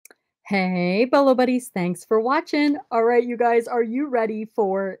Hey, Bolo buddies, thanks for watching. All right, you guys, are you ready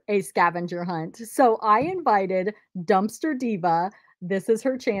for a scavenger hunt? So I invited Dumpster Diva, this is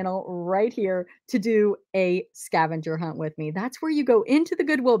her channel right here, to do a scavenger hunt with me. That's where you go into the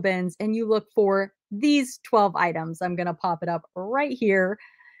Goodwill bins and you look for these 12 items. I'm going to pop it up right here.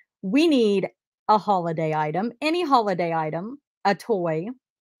 We need a holiday item, any holiday item, a toy,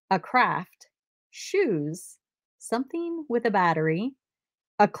 a craft, shoes, something with a battery,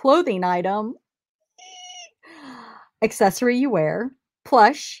 a clothing item, accessory you wear,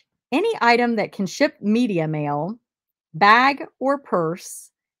 plush, any item that can ship media mail, bag or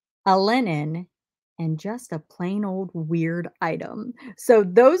purse, a linen, and just a plain old weird item. So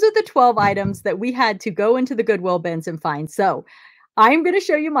those are the 12 items that we had to go into the Goodwill bins and find. So I'm going to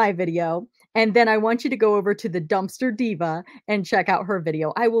show you my video, and then I want you to go over to the Dumpster Diva and check out her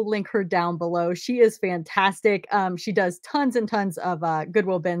video. I will link her down below. She is fantastic. She does tons and tons of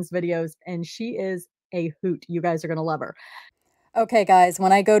Goodwill bins videos, and she is a hoot. You guys are going to love her. Okay, guys,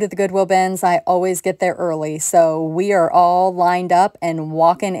 when I go to the Goodwill bins, I always get there early. So we are all lined up and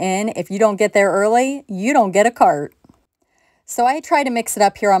walking in. If you don't get there early, you don't get a cart. So I try to mix it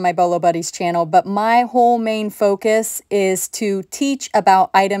up here on my Bolo Buddies channel, but my whole main focus is to teach about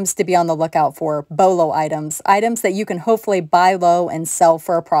items to be on the lookout for, Bolo items, items that you can hopefully buy low and sell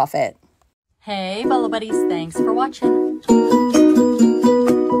for a profit. Hey, Bolo Buddies, thanks for watching. Full-time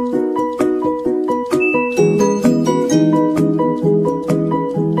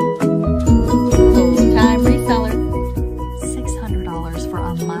reseller, $600 for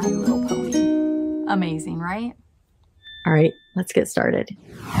a My Little Pony. Amazing, right? All right, let's get started.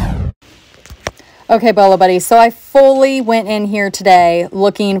 Okay, Bolo buddies, so I fully went in here today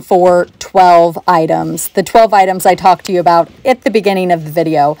looking for 12 items. The 12 items I talked to you about at the beginning of the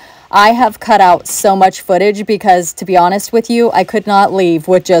video. I have cut out so much footage because, to be honest with you, I could not leave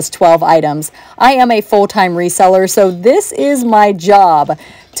with just 12 items. I am a full-time reseller, so this is my job,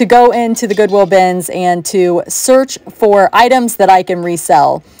 to go into the Goodwill bins and to search for items that I can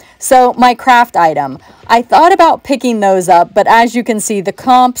resell. So my craft item, I thought about picking those up, but as you can see, the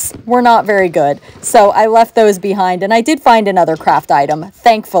comps were not very good. So I left those behind, and I did find another craft item,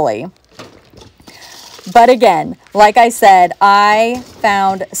 thankfully. But again, like I said, I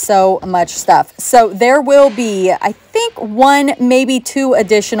found so much stuff. So there will be, I think, one, maybe two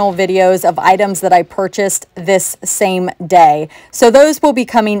additional videos of items that I purchased this same day. So those will be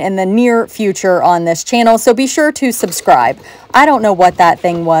coming in the near future on this channel. So be sure to subscribe. I don't know what that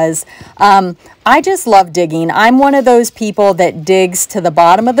thing was. I just love digging. I'm one of those people that digs to the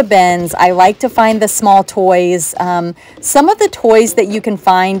bottom of the bins. I like to find the small toys. Some of the toys that you can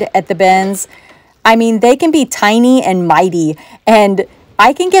find at the bins, I mean, they can be tiny and mighty, and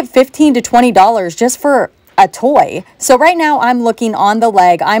I can get $15 to $20 just for a toy. So right now I'm looking on the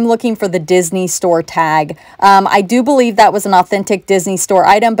leg. I'm looking for the Disney Store tag. I do believe that was an authentic Disney Store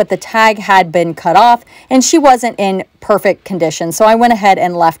item, but the tag had been cut off and she wasn't in perfect condition. So I went ahead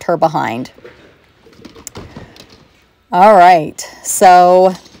and left her behind. All right,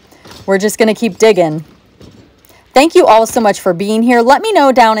 so we're just going to keep digging. Thank you all so much for being here. Let me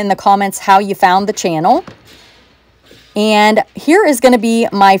know down in the comments how you found the channel. And here is going to be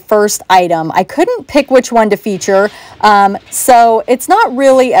my first item. I couldn't pick which one to feature, so it's not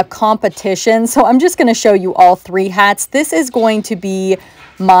really a competition. So I'm just going to show you all three hats. This is going to be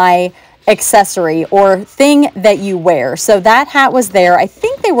my accessory or thing that you wear. So that hat was there. I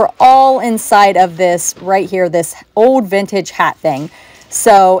think they were all inside of this right here, this old vintage hat thing.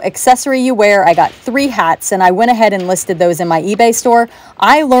 So accessory you wear, I got 3 hats, and I went ahead and listed those in my eBay store.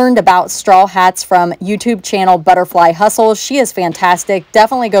 I learned about straw hats from YouTube channel Butterfly Hustles. She is fantastic.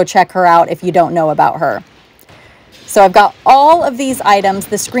 Definitely go check her out if you don't know about her. So I've got all of these items.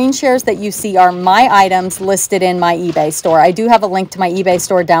 The screen shares that you see are my items listed in my eBay store. I do have a link to my eBay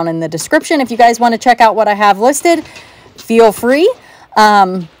store down in the description. If you guys want to check out what I have listed, feel free.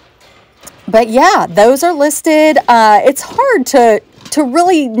 But yeah, those are listed. It's hard to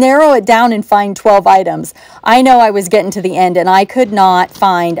really narrow it down and find 12 items. I know I was getting to the end and I could not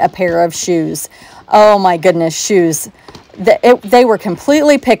find a pair of shoes. Oh my goodness, shoes. They were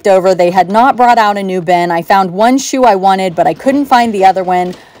completely picked over. They had not brought out a new bin. I found one shoe I wanted, but I couldn't find the other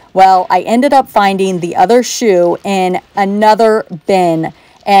one. Well, I ended up finding the other shoe in another bin,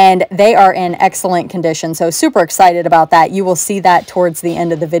 and they are in excellent condition. So super excited about that. You will see that towards the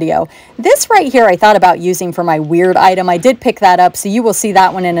end of the video. This right here I thought about using for my weird item. I did pick that up, so you will see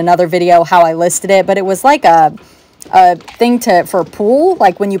that one in another video, how I listed it. But it was like a thing for pool,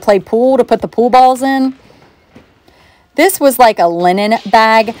 like when you play pool, to put the pool balls in. This was like a linen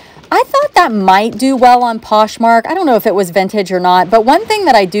bag. I thought that might do well on Poshmark. I don't know if it was vintage or not, but one thing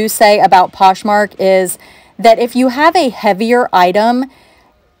that I do say about Poshmark is that if you have a heavier item,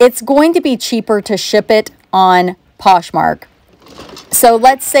 it's going to be cheaper to ship it on Poshmark. So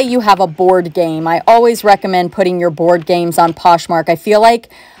let's say you have a board game. I always recommend putting your board games on Poshmark. I feel like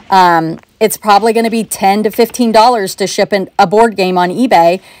it's probably going to be $10 to $15 to ship a board game on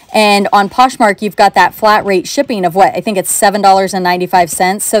eBay. And on Poshmark, you've got that flat rate shipping of what? I think it's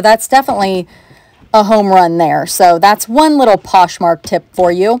 $7.95. So that's definitely a home run there. So that's one little Poshmark tip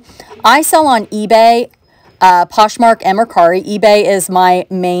for you. I sell on eBay, Poshmark and Mercari. eBay is my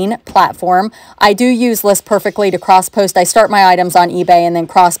main platform. I do use List Perfectly to cross-post. I start my items on eBay and then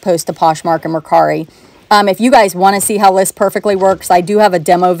cross-post to Poshmark and Mercari. If you guys want to see how List Perfectly works, I do have a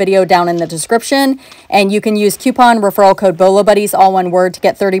demo video down in the description, and you can use coupon referral code bolobuddies, all one word, to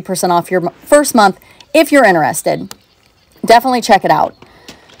get 30% off your first month if you're interested. Definitely check it out.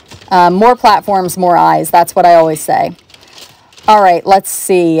 More platforms, more eyes. That's what I always say. All right, let's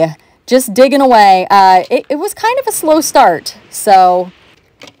see. Just digging away. It was kind of a slow start. So,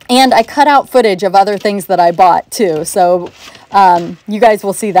 and I cut out footage of other things that I bought too. So you guys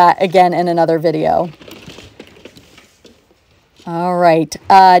will see that again in another video. All right,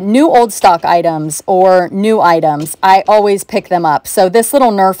 new old stock items or new items, I always pick them up. So this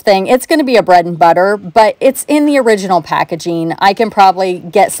little Nerf thing, it's going to be a bread and butter, but it's in the original packaging. I can probably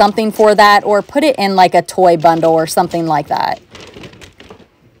get something for that or put it in like a toy bundle or something like that.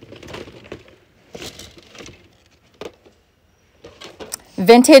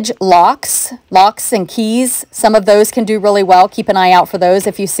 Vintage locks and keys, some of those can do really well. Keep an eye out for those.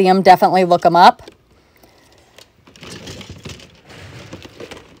 If you see them, definitely look them up.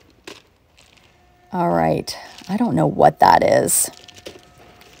 All right, I don't know what that is.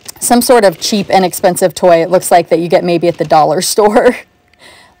 Some sort of cheap, inexpensive toy. It looks like that you get maybe at the dollar store.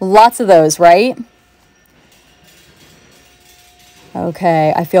 Lots of those, right?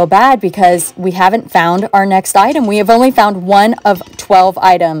 Okay, I feel bad because we haven't found our next item. We have only found one of 12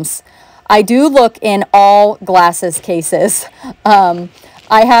 items. I do look in all glasses cases. I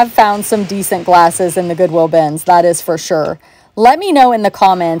have found some decent glasses in the Goodwill bins, that is for sure. Let me know in the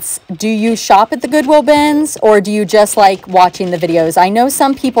comments, do you shop at the Goodwill bins or do you just like watching the videos? I know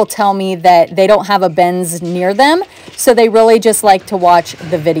some people tell me that they don't have a bins near them, so they really just like to watch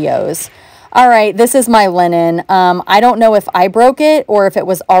the videos. All right, this is my linen. I don't know if I broke it or if it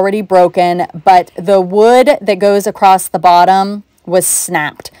was already broken, but the wood that goes across the bottom was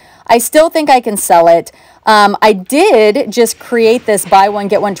snapped. I still think I can sell it. I did just create this buy one,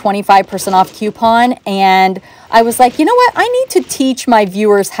 get one 25% off coupon, and I was like, you know what? I need to teach my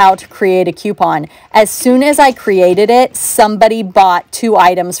viewers how to create a coupon. As soon as I created it, somebody bought 2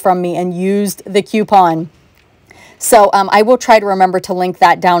 items from me and used the coupon. So I will try to remember to link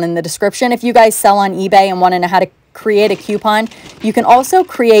that down in the description. If you guys sell on eBay and want to know how to create a coupon, you can also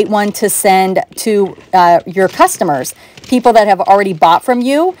create one to send to your customers, people that have already bought from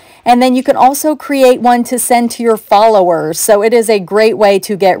you. And then you can also create one to send to your followers. So it is a great way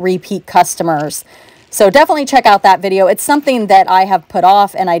to get repeat customers. So definitely check out that video. It's something that I have put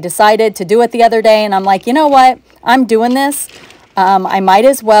off and I decided to do it the other day. And I'm like, you know what? I'm doing this. I might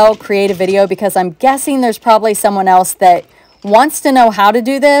as well create a video because I'm guessing there's probably someone else that wants to know how to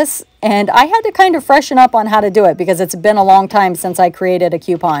do this. And I had to kind of freshen up on how to do it because it's been a long time since I created a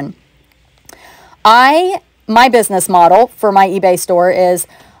coupon. My business model for my eBay store is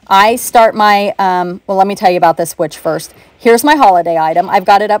I start my, well, let me tell you about this switch first. Here's my holiday item. I've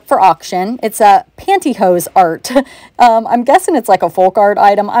got it up for auction. It's a pantyhose art. I'm guessing it's like a folk art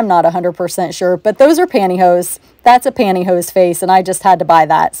item. I'm not 100% sure, but those are pantyhose. That's a pantyhose face, and I just had to buy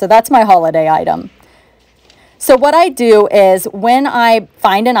that. So that's my holiday item. So what I do is when I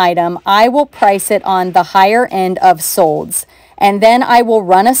find an item, I will price it on the higher end of solds, and then I will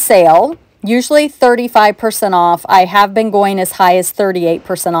run a sale. Usually 35% off. I have been going as high as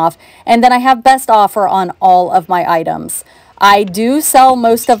 38% off. And then I have best offer on all of my items. I do sell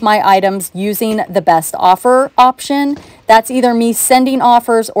most of my items using the best offer option. That's either me sending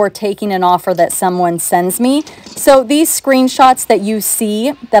offers or taking an offer that someone sends me. So these screenshots that you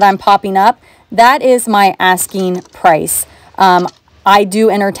see that I'm popping up, that is my asking price. I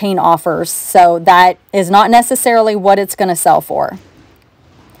do entertain offers, so that is not necessarily what it's going to sell for.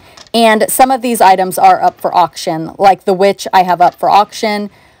 And some of these items are up for auction, like the witch I have up for auction,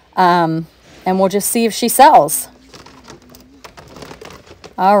 and we'll just see if she sells.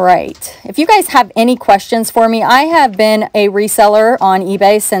 All right. If you guys have any questions for me, I have been a reseller on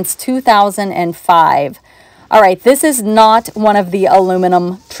eBay since 2005. All right, this is not one of the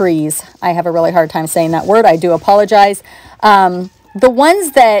aluminum trees. I have a really hard time saying that word. I do apologize. The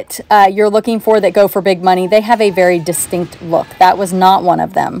ones that you're looking for that go for big money, they have a very distinct look. That was not one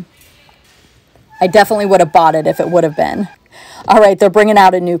of them. I definitely would have bought it if it would have been. All right, they're bringing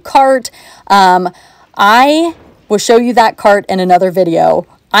out a new cart. I will show you that cart in another video.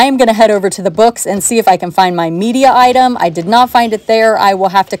 I am going to head over to the books and see if I can find my media item. I did not find it there. I will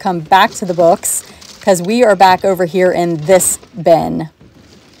have to come back to the books because we are back over here in this bin.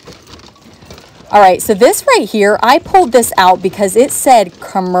 All right, so this right here, I pulled this out because it said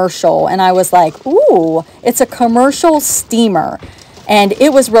commercial, and I was like, ooh, it's a commercial steamer. And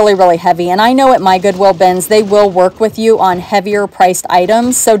it was really, really heavy. And I know at my Goodwill bins, they will work with you on heavier priced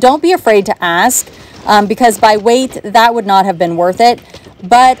items. So don't be afraid to ask because by weight, that would not have been worth it.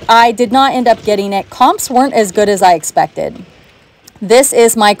 But I did not end up getting it. Comps weren't as good as I expected. This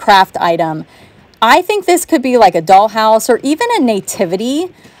is my craft item. I think this could be like a dollhouse or even a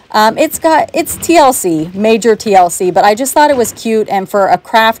nativity. It's TLC, major TLC, but I just thought it was cute. And for a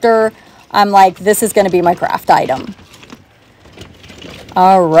crafter, I'm like, this is going to be my craft item.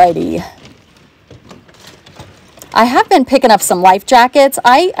 Alrighty. I have been picking up some life jackets.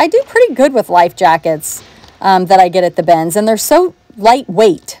 I do pretty good with life jackets that I get at the bins, and they're so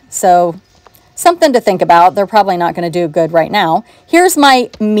lightweight. So something to think about. They're probably not going to do good right now. Here's my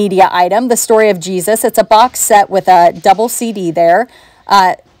media item, The Story of Jesus. It's a box set with a double CD there.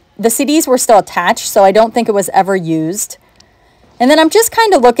 The CDs were still attached, so I don't think it was ever used. And then I'm just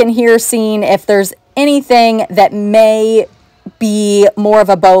kind of looking here, seeing if there's anything that may be more of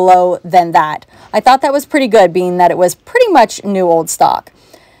a bolo than that. I thought that was pretty good, being that it was pretty much new old stock.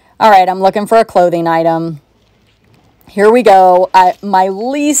 All right, I'm looking for a clothing item. Here we go. My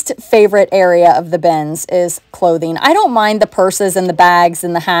least favorite area of the bins is clothing. I don't mind the purses and the bags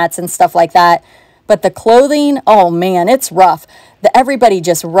and the hats and stuff like that, but the clothing, oh man, it's rough. Everybody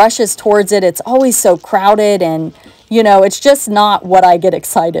just rushes towards it. It's always so crowded, and you know, it's just not what I get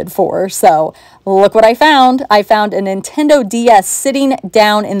excited for. So look what I found. I found a Nintendo DS sitting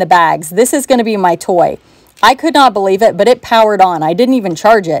down in the bags. This is going to be my toy. I could not believe it, but it powered on. I didn't even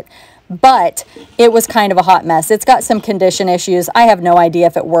charge it, but it was kind of a hot mess. It's got some condition issues. I have no idea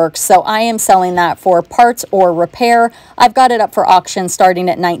if it works. So I am selling that for parts or repair. I've got it up for auction starting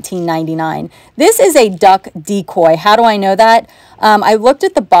at $19.99. This is a duck decoy. How do I know that? I looked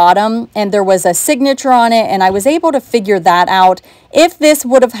at the bottom and there was a signature on it, and I was able to figure that out. If this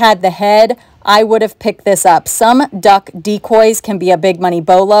would have had the head, I would have picked this up. Some duck decoys can be a big money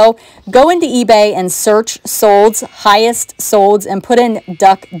bolo. Go into eBay and search solds, highest solds, and put in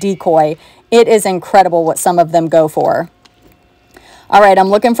duck decoy. It is incredible what some of them go for. All right, I'm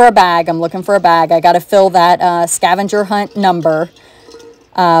looking for a bag. I'm looking for a bag. I got to fill that scavenger hunt number,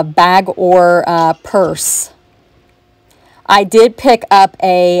 bag or purse. I did pick up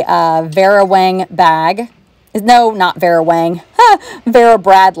a Vera Wang bag. No, not Vera Wang. Vera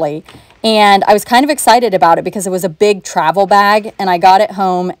Bradley. And I was kind of excited about it because it was a big travel bag, and I got it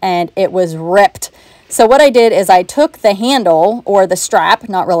home and it was ripped. So what I did is I took the handle, or the strap,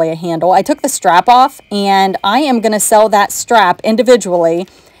 not really a handle. I took the strap off, and I am going to sell that strap individually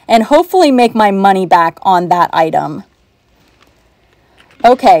and hopefully make my money back on that item.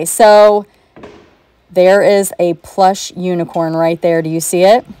 Okay, so there is a plush unicorn right there. Do you see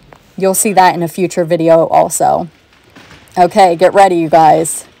it? You'll see that in a future video also. Okay, get ready, you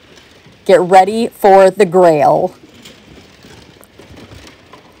guys. Get ready for the Grail.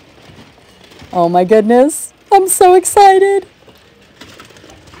 Oh my goodness, I'm so excited.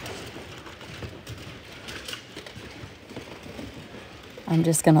 I'm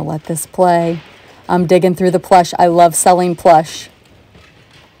just gonna let this play. I'm digging through the plush. I love selling plush.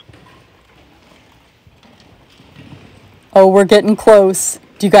 Oh, we're getting close.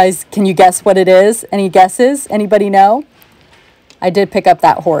 Do you guys, can you guess what it is? Any guesses? Anybody know? I did pick up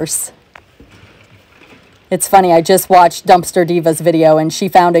that horse. It's funny, I just watched Dumpster Diva's video and she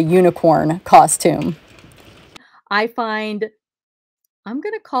found a unicorn costume. I'm going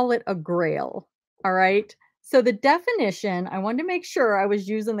to call it a grail, all right? So the definition, I wanted to make sure I was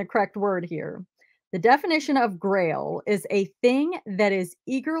using the correct word here. The definition of grail is a thing that is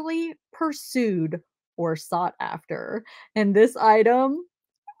eagerly pursued or sought after. And this item,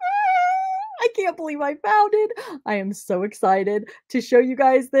 I can't believe I found it. I am so excited to show you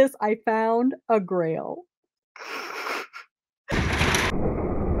guys this. I found a grail.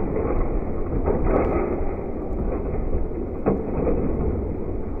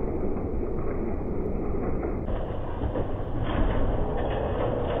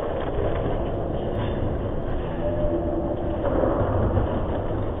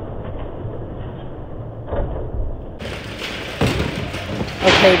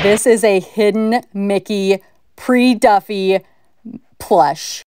 Okay, this is a hidden Mickey pre-Duffy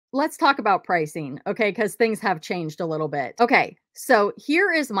Plush. Let's talk about pricing, okay, because things have changed a little bit. Okay, so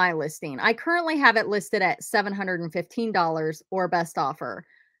here is my listing. I currently have it listed at $715 or best offer.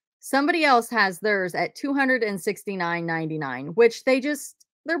 Somebody else has theirs at $269.99, which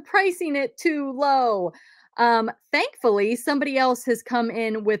they're pricing it too low. Thankfully, somebody else has come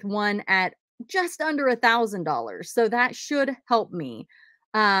in with one at just under $1,000, so that should help me.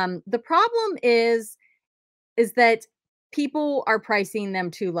 The problem is that people are pricing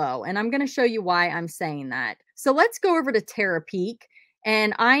them too low, and I'm going to show you why I'm saying that. So let's go over to JiaroPack,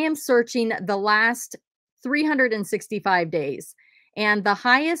 and I am searching the last 365 days. And the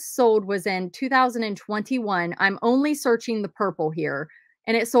highest sold was in 2021. I'm only searching the purple here,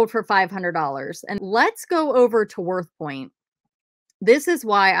 and it sold for $500. And let's go over to WorthPoint. This is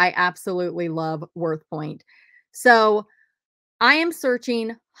why I absolutely love WorthPoint. So I am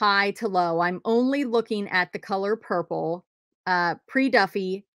searching high to low. I'm only looking at the color purple,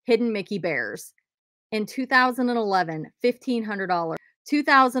 pre-Duffy, hidden Mickey Bears. In 2011, $1,500.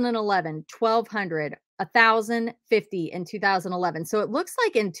 2011, $1,200. $1,050 in 2011. So it looks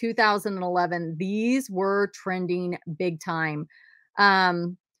like in 2011, these were trending big time.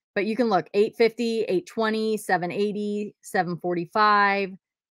 But you can look 850, 820, 780, 745.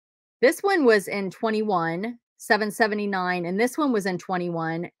 This one was in 21, 779, and this one was in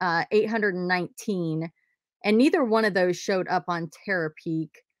 21, 819. And neither one of those showed up on JiaroPack.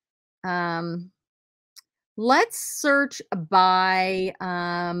 Let's search by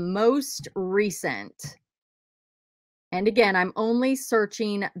most recent. And again, I'm only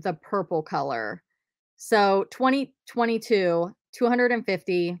searching the purple color. So 2022,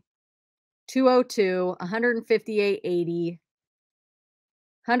 250, 202, 158.80,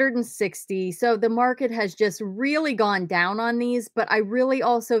 160. So the market has just really gone down on these, but I really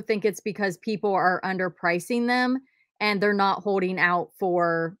also think it's because people are underpricing them and they're not holding out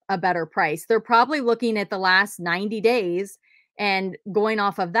for a better price. They're probably looking at the last 90 days and going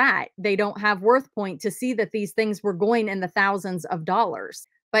off of that. They don't have WorthPoint to see that these things were going in the thousands of dollars.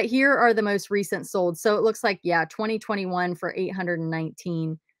 But here are the most recent sold. So it looks like, yeah, 2021 for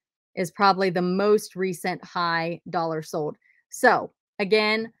 819 is probably the most recent high dollar sold. So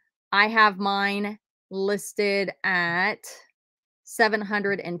again, I have mine listed at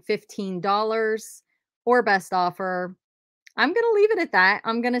 $715 or best offer. I'm going to leave it at that.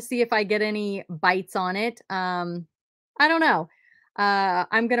 I'm going to see if I get any bites on it. I don't know.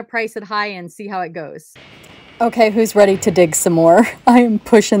 I'm going to price it high and see how it goes. Okay, who's ready to dig some more? I am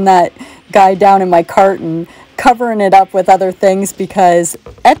pushing that guy down in my cart and covering it up with other things because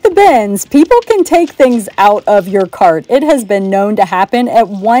at the bins, people can take things out of your cart. It has been known to happen. At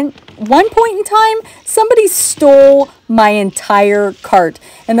one point in time, somebody stole my entire cart.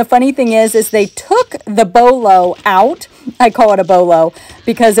 And the funny thing is they took the Bolo out. I call it a Bolo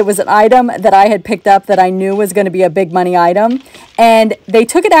because it was an item that I had picked up that I knew was going to be a big money item. And they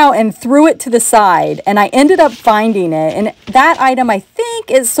took it out and threw it to the side. And I ended up finding it. And that item, I think,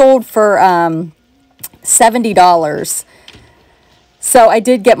 is sold for $70. So I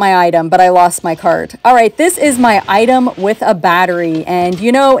did get my item, but I lost my cart. All right, this is my item with a battery. And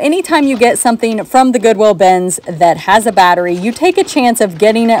you know, anytime you get something from the Goodwill bins that has a battery, you take a chance of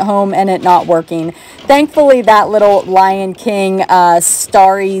getting it home and it not working. Thankfully, that little Lion King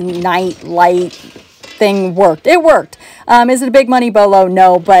starry night light thing worked. It worked. Is it a big money Bolo?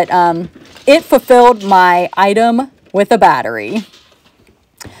 No, but it fulfilled my item with a battery.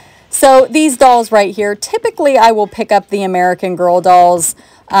 So these dolls right here, typically I will pick up the American Girl dolls,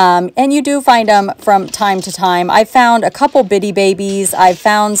 and you do find them from time to time. I found a couple Bitty Babies. I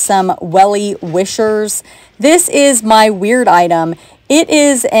found some Welly Wishers. This is my weird item. It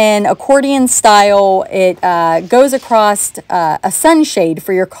is an accordion style. It goes across a sunshade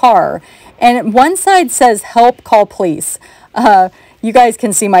for your car. And one side says, "Help, call police." You guys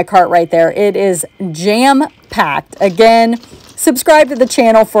can see my cart right there. It is jam-packed. Again, subscribe to the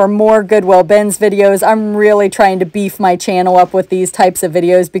channel for more Goodwill bins videos. I'm really trying to beef my channel up with these types of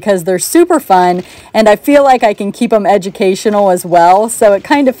videos because they're super fun and I feel like I can keep them educational as well. So it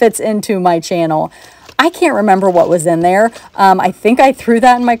kind of fits into my channel. I can't remember what was in there. I think I threw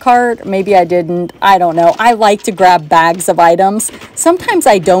that in my cart. Maybe I didn't. I don't know. I like to grab bags of items. Sometimes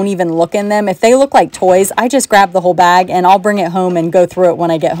I don't even look in them. If they look like toys, I just grab the whole bag and I'll bring it home and go through it when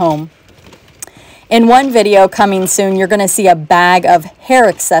I get home. In one video coming soon, you're going to see a bag of hair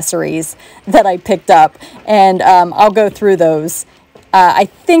accessories that I picked up, and I'll go through those. I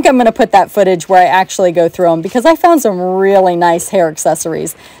think I'm going to put that footage where I actually go through them because I found some really nice hair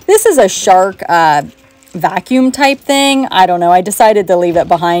accessories. This is a shark vacuum type thing. I don't know. I decided to leave it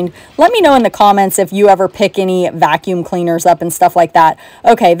behind. Let me know in the comments if you ever pick any vacuum cleaners up and stuff like that.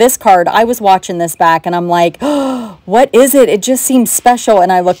 Okay, this card, I was watching this back and I'm like, oh, what is it? It just seems special.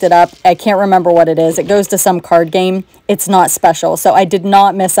 And I looked it up. I can't remember what it is. It goes to some card game. It's not special. So I did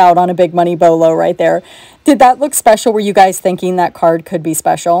not miss out on a big money bolo right there. Did that look special? Were you guys thinking that card could be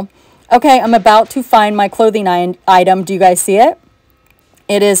special? Okay, I'm about to find my clothing item. Do you guys see it?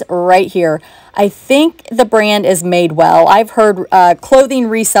 It is right here. I think the brand is Madewell. I've heard clothing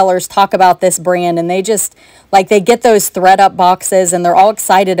resellers talk about this brand, and they just, like, they get those thread up boxes and they're all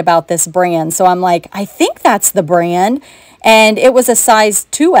excited about this brand. So I'm like, I think that's the brand. And it was a size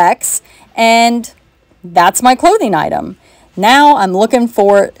 2X, and that's my clothing item. Now I'm looking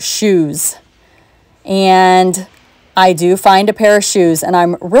for shoes. And I do find a pair of shoes, and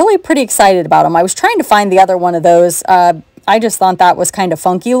I'm really pretty excited about them. I was trying to find the other one of those. I just thought that was kind of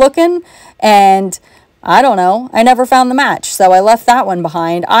funky looking, and I don't know. I never found the match, so I left that one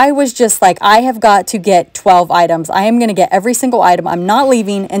behind. I was just like, I have got to get 12 items. I am going to get every single item. I'm not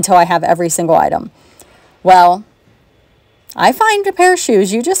leaving until I have every single item. Well, I find a pair of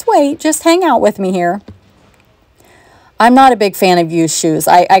shoes. You just wait. Just hang out with me here. I'm not a big fan of used shoes.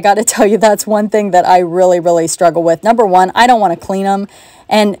 I got to tell you, that's one thing that I really struggle with. Number one, I don't want to clean them.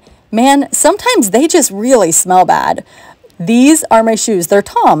 And man, sometimes they just really smell bad. These are my shoes. They're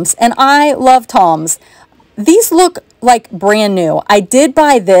Toms, and I love Toms. These look like brand new. I did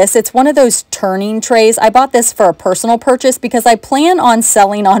buy this. It's one of those turning trays. I bought this for a personal purchase because I plan on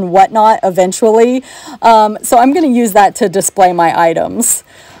selling on Whatnot eventually. So I'm going to use that to display my items.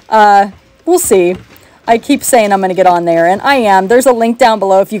 We'll see. I keep saying I'm going to get on there, and I am. There's a link down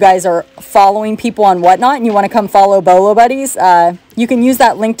below if you guys are following people on Whatnot and you want to come follow Bolo Buddies. You can use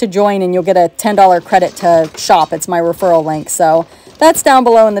that link to join, and you'll get a $10 credit to shop. It's my referral link, so that's down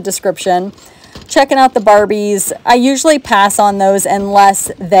below in the description. Checking out the Barbies. I usually pass on those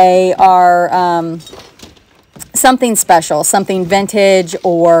unless they are something special, something vintage,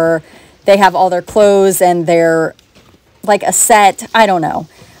 or they have all their clothes and they're like a set. I don't know.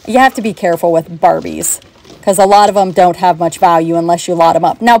 You have to be careful with Barbies because a lot of them don't have much value unless you lot them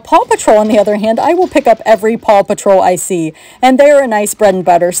up. Now, Paw Patrol, on the other hand, I will pick up every Paw Patrol I see, and they are a nice bread and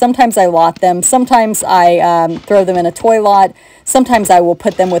butter. Sometimes I lot them. Sometimes I throw them in a toy lot. Sometimes I will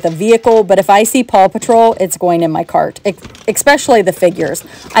put them with a vehicle, but if I see Paw Patrol, it's going in my cart, especially the figures.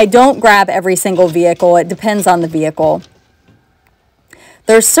 I don't grab every single vehicle. It depends on the vehicle.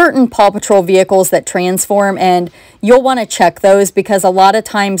 There's certain Paw Patrol vehicles that transform, and you'll want to check those because a lot of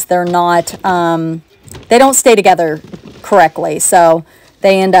times they're not, they don't stay together correctly. So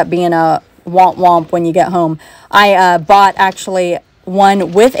they end up being a womp womp when you get home. I bought actually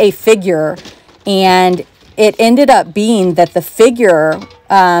one with a figure, and it ended up being that the figure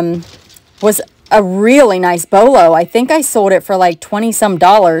was a really nice bolo. I think I sold it for like $20-some,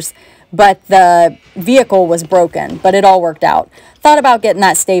 but the vehicle was broken, but it all worked out. Thought about getting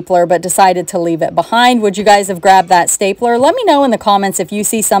that stapler, but decided to leave it behind. Would you guys have grabbed that stapler? Let me know in the comments if you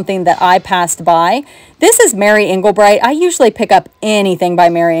see something that I passed by. This is Mary Englebright. I usually pick up anything by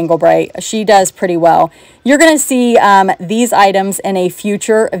Mary Englebright. She does pretty well. You're going to see these items in a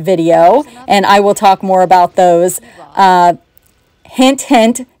future video, and I will talk more about those. Hint,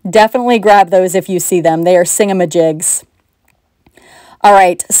 hint, definitely grab those if you see them. They are singamajigs. All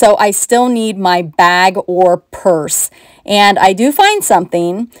right, so I still need my bag or purse, and I do find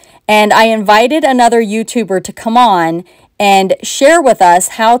something, and I invited another YouTuber to come on and share with us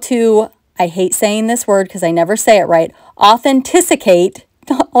how to, I hate saying this word because I never say it right, authenticate,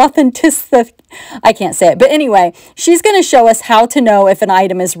 I can't say it, but anyway, she's going to show us how to know if an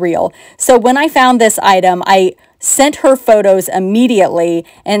item is real. So when I found this item, I sent her photos immediately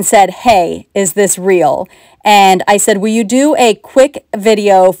and said, hey, is this real? And I said, will you do a quick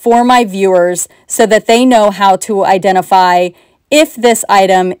video for my viewers so that they know how to identify if this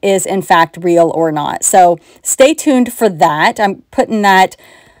item is in fact real or not? So stay tuned for that. I'm putting that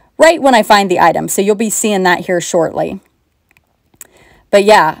right when I find the item. So you'll be seeing that here shortly. But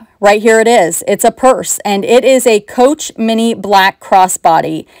yeah, right here it is. It's a purse, and it is a Coach Mini Black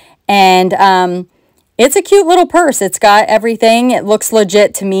Crossbody. And it's a cute little purse. It's got everything. It looks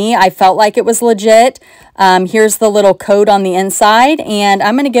legit to me. I felt like it was legit. Here's the little code on the inside, and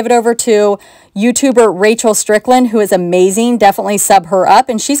I'm going to give it over to YouTuber Rachel Strickland, who is amazing. Definitely sub her up,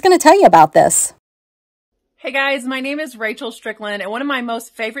 and she's going to tell you about this. Hey guys, my name is Rachel Strickland, and one of my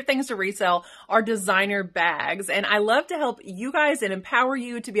most favorite things to resell are designer bags. And I love to help you guys and empower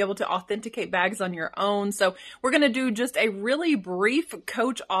you to be able to authenticate bags on your own. So we're going to do just a really brief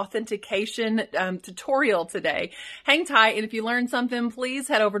Coach authentication tutorial today. Hang tight, and if you learned something, please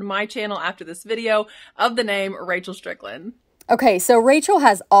head over to my channel after this video of the name Rachel Strickland. Okay, so Rachel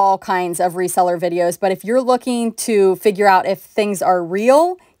has all kinds of reseller videos, but if you're looking to figure out if things are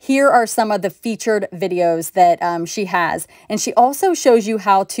real, here are some of the featured videos that she has. And she also shows you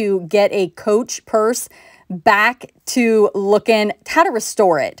how to get a Coach purse back to looking, how to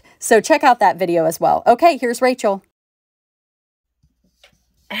restore it. So check out that video as well. Okay, here's Rachel.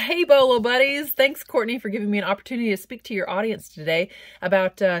 Hey, Bolo buddies. Thanks, Courtney, for giving me an opportunity to speak to your audience today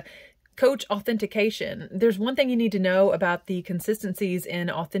about Coach authentication. There's one thing you need to know about the consistencies in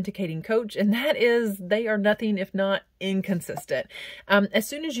authenticating Coach, and that is they are nothing if not inconsistent. As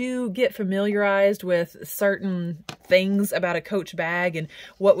soon as you get familiarized with certain things about a Coach bag and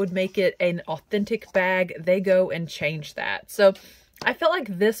what would make it an authentic bag, they go and change that. So I felt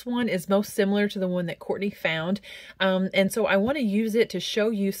like this one is most similar to the one that Courtney found. And so I want to use it to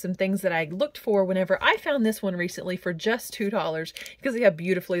show you some things that I looked for whenever I found this one recently for just $2. Because see how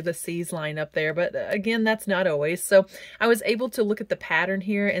beautifully the C's line up there. But again, that's not always. So I was able to look at the pattern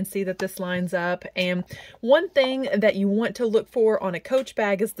here and see that this lines up. And one thing that you want to look for on a Coach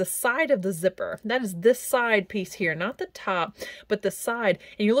bag is the side of the zipper. That is this side piece here, not the top, but the side.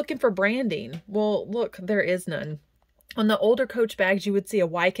 And you're looking for branding. Well, look, there is none. On the older Coach bags, you would see a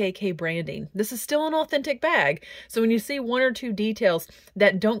YKK branding. This is still an authentic bag. So when you see one or two details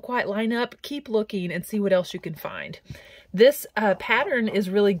that don't quite line up, keep looking and see what else you can find. This pattern is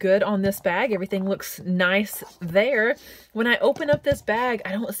really good on this bag. Everything looks nice there. When I open up this bag,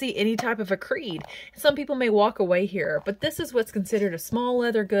 I don't see any type of a creed. Some people may walk away here, but this is what's considered a small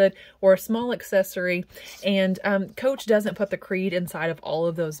leather good or a small accessory. And Coach doesn't put the creed inside of all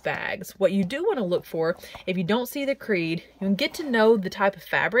of those bags. What you do want to look for, if you don't see the creed, you can get to know the type of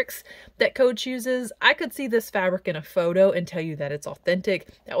fabrics that Coach uses. I could see this fabric in a photo and tell you that it's authentic.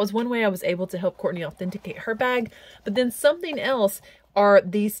 That was one way I was able to help Courtney authenticate her bag. But then something else are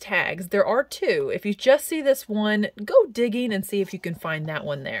these tags. There are two. If you just see this one, go digging and see if you can find that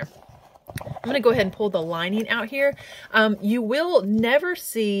one there. I'm going to go ahead and pull the lining out here. You will never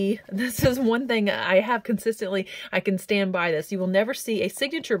see, this is one thing I have consistently, I can stand by this. You will never see a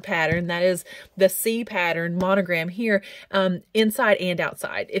signature pattern, that is the C pattern monogram here, inside and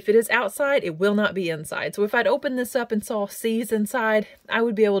outside. If it is outside, it will not be inside. So if I'd open this up and saw C's inside, I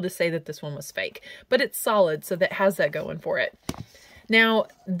would be able to say that this one was fake. But it's solid, so that has that going for it. Now,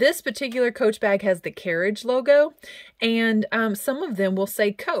 this particular Coach bag has the carriage logo, and some of them will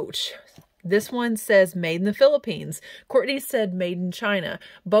say Coach. This one says made in the Philippines. Courtney said made in China.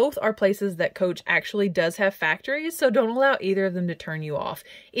 Both are places that Coach actually does have factories, so don't allow either of them to turn you off.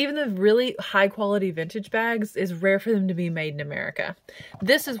 Even the really high quality vintage bags is rare for them to be made in America.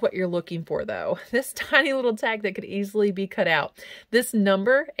 This is what you're looking for though. This tiny little tag that could easily be cut out. This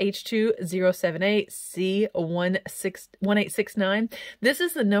number, H2078C1869, this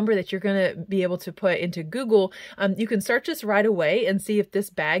is the number that you're going to be able to put into Google. You can search this right away and see if this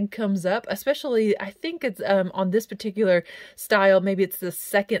bag comes up. Especially, I think it's on this particular style, maybe it's the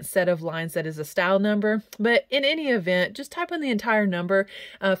second set of lines that is a style number. But in any event, just type in the entire number,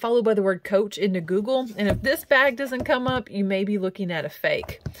 followed by the word Coach into Google. And if this bag doesn't come up, you may be looking at a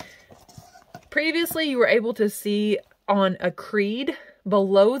fake. Previously, you were able to see on a creed,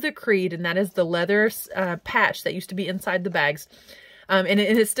 below the creed, and that is the leather patch that used to be inside the bags. And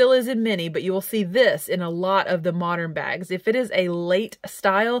it still is in many, but you will see this in a lot of the modern bags. If it is a late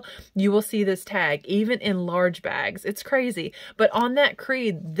style, you will see this tag, even in large bags. It's crazy. But on that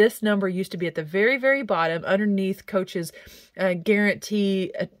creed, this number used to be at the very, very bottom underneath Coach's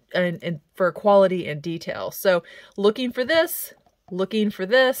guarantee and for quality and detail. So looking for this, looking for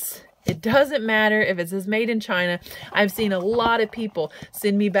this. It doesn't matter if it says made in China. I've seen a lot of people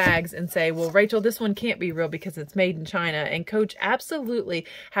send me bags and say, well, Rachel, this one can't be real because it's made in China. And Coach absolutely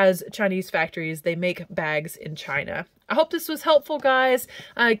has Chinese factories. They make bags in China. I hope this was helpful, guys.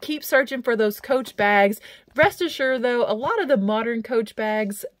 Keep searching for those Coach bags. Rest assured, though, a lot of the modern Coach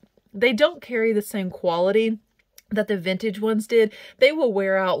bags, they don't carry the same quality that the vintage ones did. They will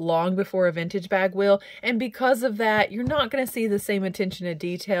wear out long before a vintage bag will. And because of that, you're not going to see the same attention to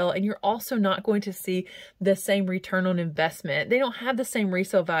detail. And you're also not going to see the same return on investment. They don't have the same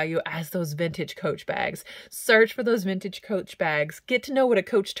resale value as those vintage Coach bags. Search for those vintage Coach bags. Get to know what a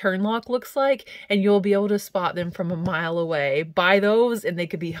Coach turn lock looks like, and you'll be able to spot them from a mile away. Buy those, and they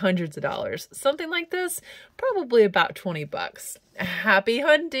could be hundreds of dollars. Something like this, probably about 20 bucks. Happy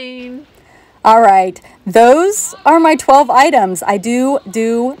hunting! All right, those are my 12 items. I do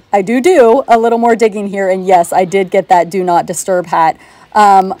a little more digging here, and yes, I did get that do not disturb hat.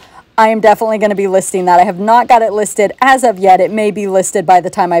 I am definitely going to be listing that. I have not got it listed as of yet. It may be listed by the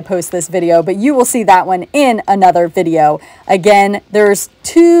time I post this video, but you will see that one in another video. Again, there's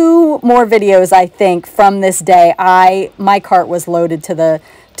 2 more videos, I think, from this day. My cart was loaded to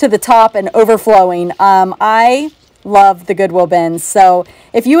the top and overflowing. I love the Goodwill bins. So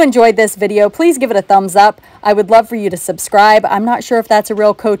if you enjoyed this video, please give it a thumbs up. I would love for you to subscribe. I'm not sure if that's a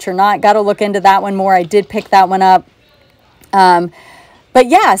real coach or not. Got to look into that one more. I did pick that one up. But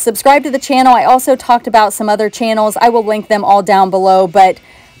yeah, subscribe to the channel. I also talked about some other channels. I will link them all down below. But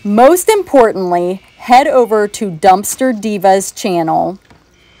most importantly, head over to Dumpster Diva's channel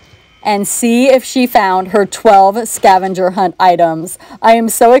and see if she found her 12 scavenger hunt items. I am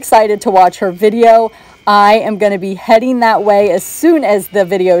so excited to watch her video. I am going to be heading that way as soon as the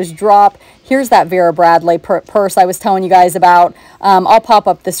videos drop. Here's that Vera Bradley purse I was telling you guys about. I'll pop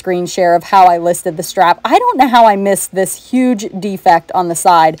up the screen share of how I listed the strap. I don't know how I missed this huge defect on the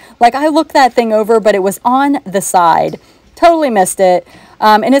side. Like, I looked that thing over, but it was on the side. Totally missed it.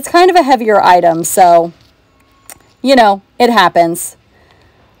 And it's kind of a heavier item, so, you know, it happens.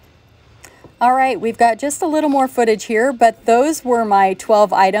 All right, we've got just a little more footage here, but those were my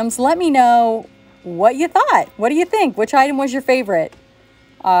 12 items. Let me know what you thought. What do you think? Which item was your favorite?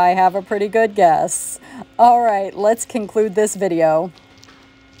 I have a pretty good guess. All right, let's conclude this video.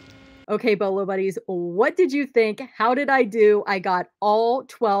 Okay, Bolo buddies, what did you think? How did I do? I got all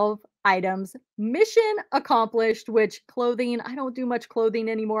 12 items. Mission accomplished, which clothing, I don't do much clothing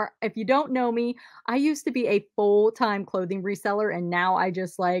anymore. If you don't know me, I used to be a full-time clothing reseller, and now I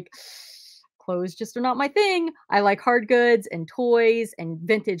just like... clothes just are not my thing. I like hard goods and toys and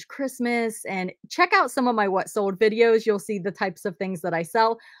vintage Christmas. And check out some of my what sold videos. You'll see the types of things that I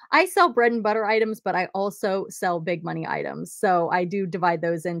sell. I sell bread and butter items, but I also sell big money items. So I do divide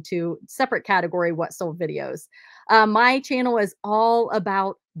those into separate category what sold videos. My channel is all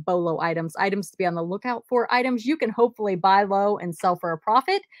about Bolo items to be on the lookout for, items you can hopefully buy low and sell for a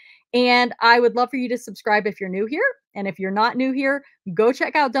profit. And I would love for you to subscribe if you're new here. And if you're not new here, go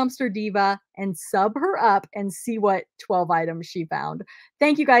check out Dumpster Diva and sub her up and see what 12 items she found.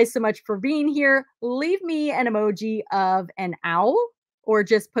 Thank you guys so much for being here. Leave me an emoji of an owl or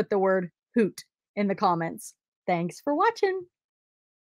just put the word hoot in the comments. Thanks for watching.